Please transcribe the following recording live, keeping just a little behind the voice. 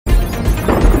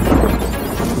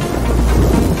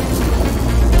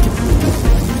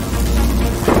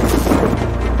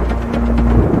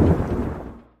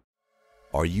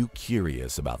Are you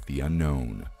curious about the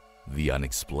unknown, the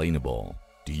unexplainable?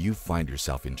 Do you find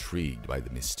yourself intrigued by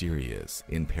the mysterious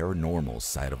and paranormal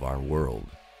side of our world?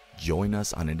 Join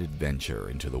us on an adventure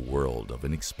into the world of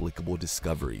inexplicable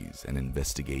discoveries and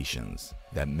investigations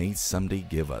that may someday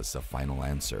give us a final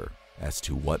answer as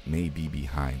to what may be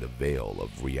behind the veil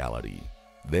of reality.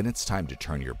 Then it's time to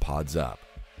turn your pods up,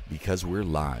 because we're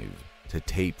live to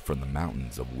tape from the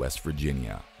mountains of West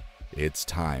Virginia. It's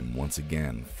time once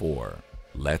again for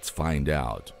Let's Find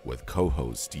Out with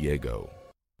co-host Diego.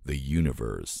 The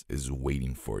universe is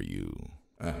waiting for you.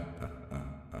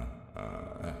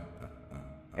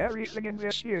 Everything in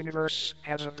this universe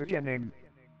has a beginning.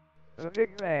 The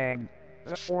Big Bang,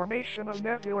 the formation of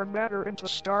nebular matter into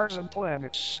stars and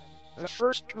planets, the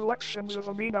first collections of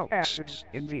amino acids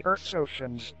in the Earth's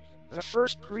oceans, the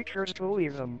first creatures to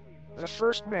leave them, the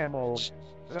first mammals,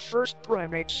 the first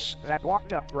primates that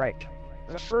walked upright,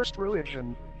 the first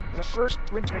religion, the first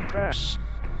printing press.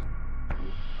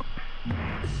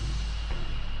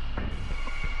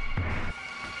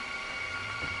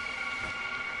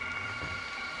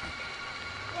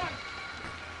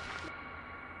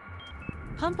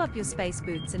 Pump up your space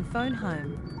boots and phone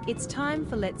home. It's time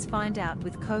for Let's Find Out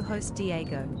with co-host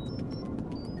Diego.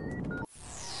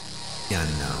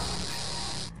 Unknown.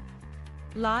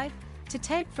 Live to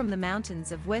tape from the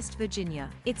mountains of West Virginia,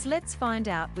 it's Let's Find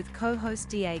Out with co-host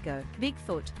Diego.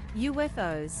 Bigfoot,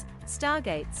 UFOs,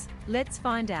 stargates, Let's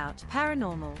Find Out,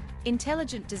 paranormal,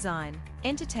 intelligent design,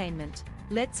 entertainment,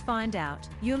 Let's Find Out.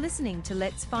 You're listening to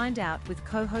Let's Find Out with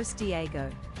co-host Diego.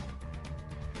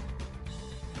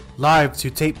 Live to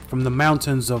tape from the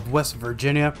mountains of West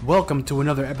Virginia. Welcome to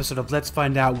another episode of Let's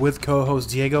Find Out with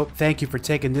co-host Diego. Thank you for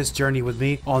taking this journey with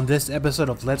me on this episode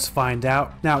of Let's Find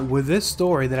Out. Now, with this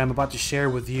story that I'm about to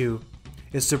share with you,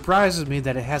 it surprises me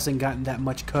that it hasn't gotten that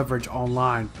much coverage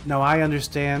online. Now, I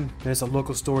understand that it's a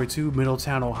local story to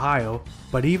Middletown, Ohio,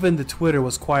 but even the Twitter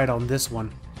was quiet on this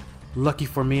one. Lucky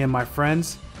for me and my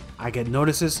friends, I get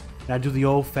notices and I do the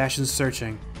old-fashioned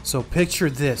searching. So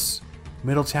picture this.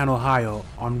 Middletown, Ohio,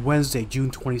 on Wednesday, June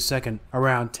 22nd,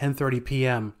 around 10:30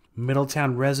 p.m.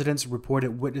 Middletown residents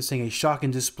reported witnessing a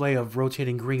shocking display of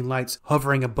rotating green lights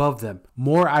hovering above them.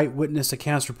 More eyewitness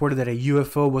accounts reported that a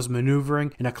UFO was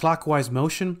maneuvering in a clockwise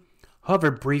motion,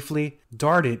 hovered briefly,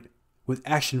 darted with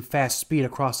action-fast speed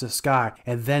across the sky,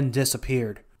 and then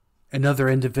disappeared. Another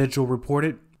individual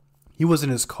reported he was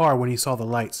in his car when he saw the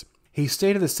lights. He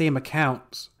stated the same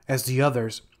accounts as the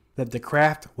others, that the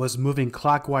craft was moving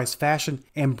clockwise fashion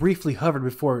and briefly hovered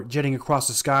before jetting across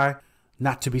the sky,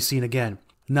 not to be seen again.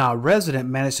 Now, a resident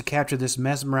managed to capture this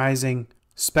mesmerizing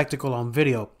spectacle on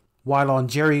video while on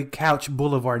Jerry Couch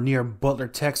Boulevard near Butler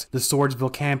Tech's the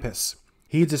Swordsville campus.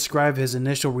 He described his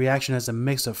initial reaction as a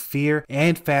mix of fear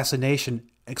and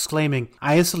fascination, exclaiming,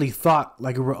 "I instantly thought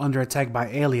like we were under attack by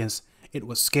aliens. It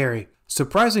was scary."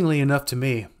 Surprisingly enough to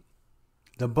me,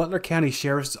 the Butler County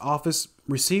Sheriff's Office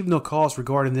received no calls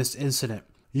regarding this incident.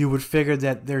 You would figure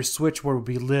that their switchboard would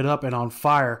be lit up and on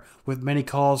fire, with many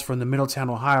calls from the Middletown,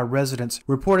 Ohio residents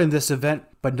reporting this event,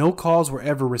 but no calls were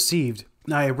ever received.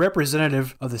 Now, a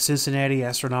representative of the Cincinnati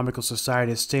Astronomical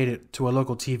Society stated to a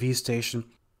local TV station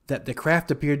that the craft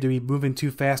appeared to be moving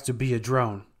too fast to be a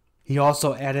drone. He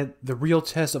also added the real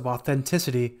test of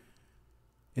authenticity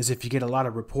is if you get a lot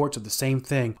of reports of the same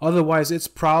thing, otherwise it's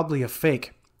probably a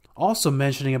fake. Also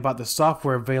mentioning about the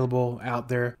software available out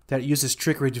there that uses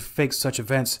trickery to fake such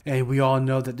events. And we all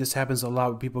know that this happens a lot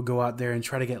when people go out there and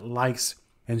try to get likes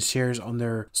and shares on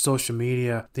their social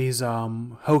media. These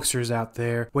hoaxers out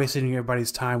there wasting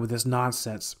everybody's time with this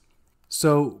nonsense.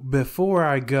 So before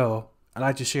I go, I'd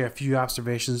like to share a few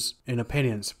observations and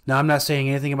opinions. Now, I'm not saying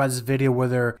anything about this video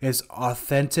whether it's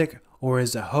authentic or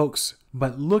is a hoax,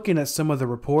 but looking at some of the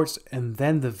reports and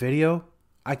then the video,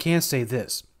 I can say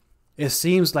this. It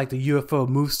seems like the UFO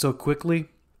moved so quickly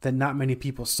that not many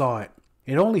people saw it.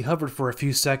 It only hovered for a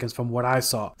few seconds from what I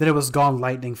saw. Then it was gone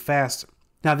lightning fast.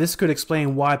 Now this could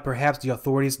explain why perhaps the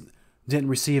authorities didn't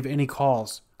receive any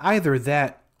calls. Either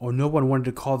that or no one wanted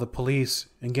to call the police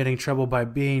and get in trouble by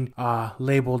being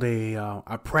labeled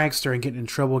a prankster and getting in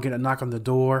trouble, getting a knock on the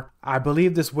door. I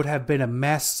believe this would have been a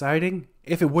mass sighting.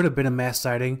 If it would have been a mass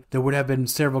sighting, there would have been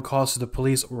several calls to the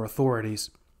police or authorities.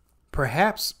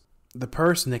 Perhaps the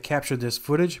person that captured this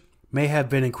footage may have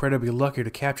been incredibly lucky to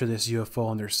capture this UFO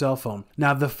on their cell phone.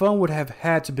 Now, the phone would have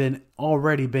had to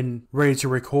already been ready to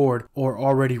record or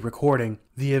already recording.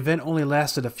 The event only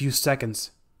lasted a few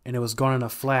seconds and it was gone in a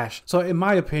flash. So in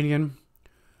my opinion,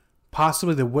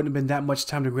 possibly there wouldn't have been that much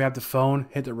time to grab the phone,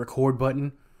 hit the record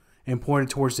button, and point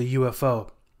it towards the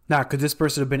UFO. Now, could this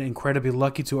person have been incredibly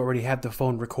lucky to already have the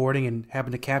phone recording and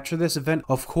happen to capture this event?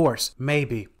 Of course,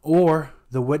 maybe. Or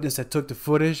the witness that took the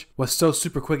footage was so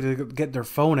super quick to get their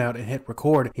phone out and hit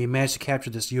record, he managed to capture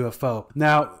this UFO.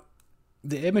 Now,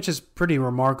 the image is pretty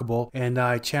remarkable, and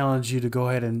I challenge you to go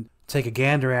ahead and take a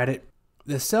gander at it.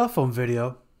 The cell phone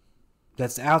video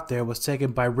that's out there was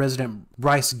taken by resident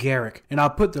Bryce Garrick, and I'll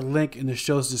put the link in the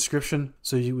show's description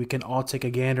so we can all take a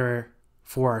gander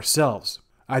for ourselves.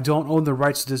 I don't own the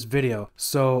rights to this video,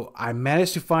 so I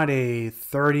managed to find a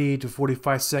 30 to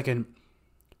 45 second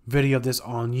video of this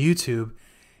on YouTube,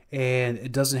 and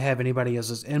it doesn't have anybody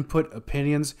else's input,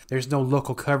 opinions. There's no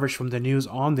local coverage from the news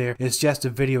on there. It's just the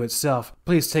video itself.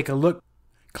 Please take a look,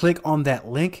 click on that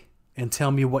link, and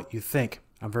tell me what you think.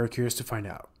 I'm very curious to find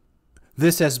out.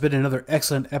 This has been another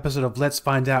excellent episode of Let's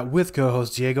Find Out with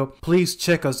co-host Diego. Please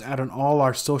check us out on all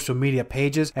our social media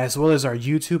pages, as well as our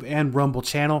YouTube and Rumble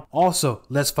channel. Also,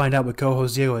 Let's Find Out with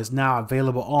co-host Diego is now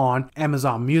available on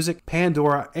Amazon Music,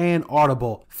 Pandora, and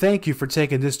Audible. Thank you for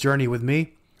taking this journey with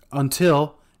me.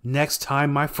 Until next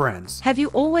time, my friends. Have you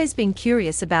always been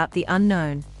curious about the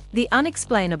unknown, the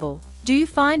unexplainable? Do you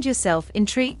find yourself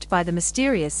intrigued by the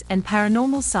mysterious and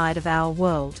paranormal side of our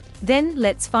world? Then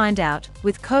Let's Find Out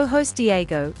with co-host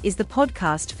Diego is the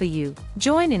podcast for you.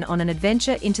 Join in on an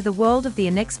adventure into the world of the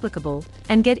inexplicable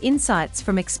and get insights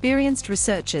from experienced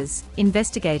researchers,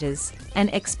 investigators,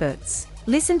 and experts.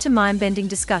 Listen to mind-bending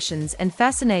discussions and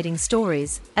fascinating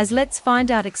stories as Let's Find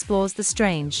Out explores the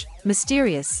strange,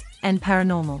 mysterious, and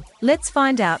paranormal. Let's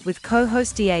Find Out with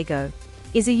co-host Diego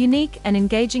is a unique and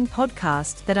engaging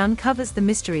podcast that uncovers the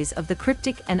mysteries of the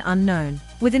cryptic and unknown.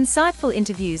 With insightful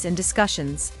interviews and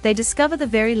discussions, they discover the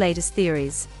very latest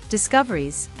theories,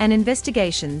 discoveries, and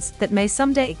investigations that may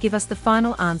someday give us the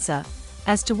final answer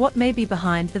as to what may be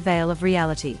behind the veil of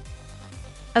reality.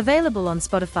 Available on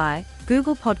Spotify,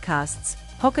 Google Podcasts,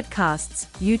 Pocket Casts,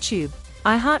 YouTube,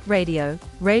 iHeartRadio,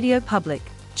 Radio Public,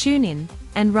 TuneIn,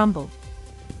 and Rumble.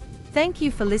 Thank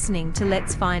you for listening to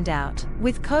Let's Find Out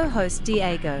with co-host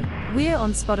Diego. We're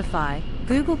on Spotify,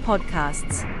 Google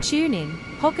Podcasts, TuneIn,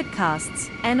 Pocket Casts,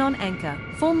 and on Anchor.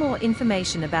 For more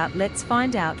information about Let's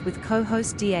Find Out with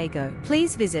co-host Diego,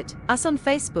 please visit us on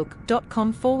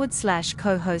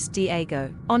Facebook.com/co-host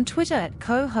Diego, on Twitter at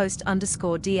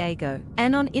co-host_Diego,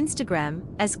 and on Instagram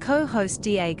as co-host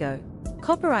Diego.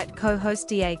 Copyright co-host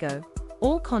Diego.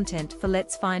 All content for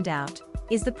Let's Find Out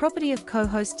is the property of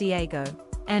co-host Diego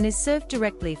and is served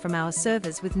directly from our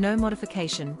servers with no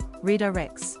modification,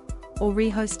 redirects, or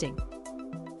rehosting.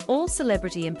 All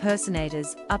celebrity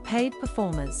impersonators are paid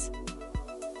performers.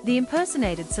 The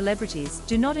impersonated celebrities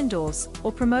do not endorse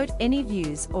or promote any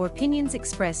views or opinions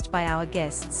expressed by our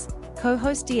guests,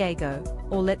 co-host Diego,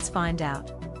 or Let's Find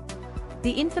Out.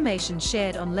 The information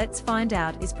shared on Let's Find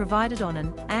Out is provided on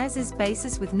an as-is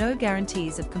basis with no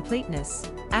guarantees of completeness,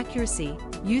 accuracy,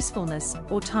 usefulness,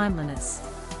 or timeliness.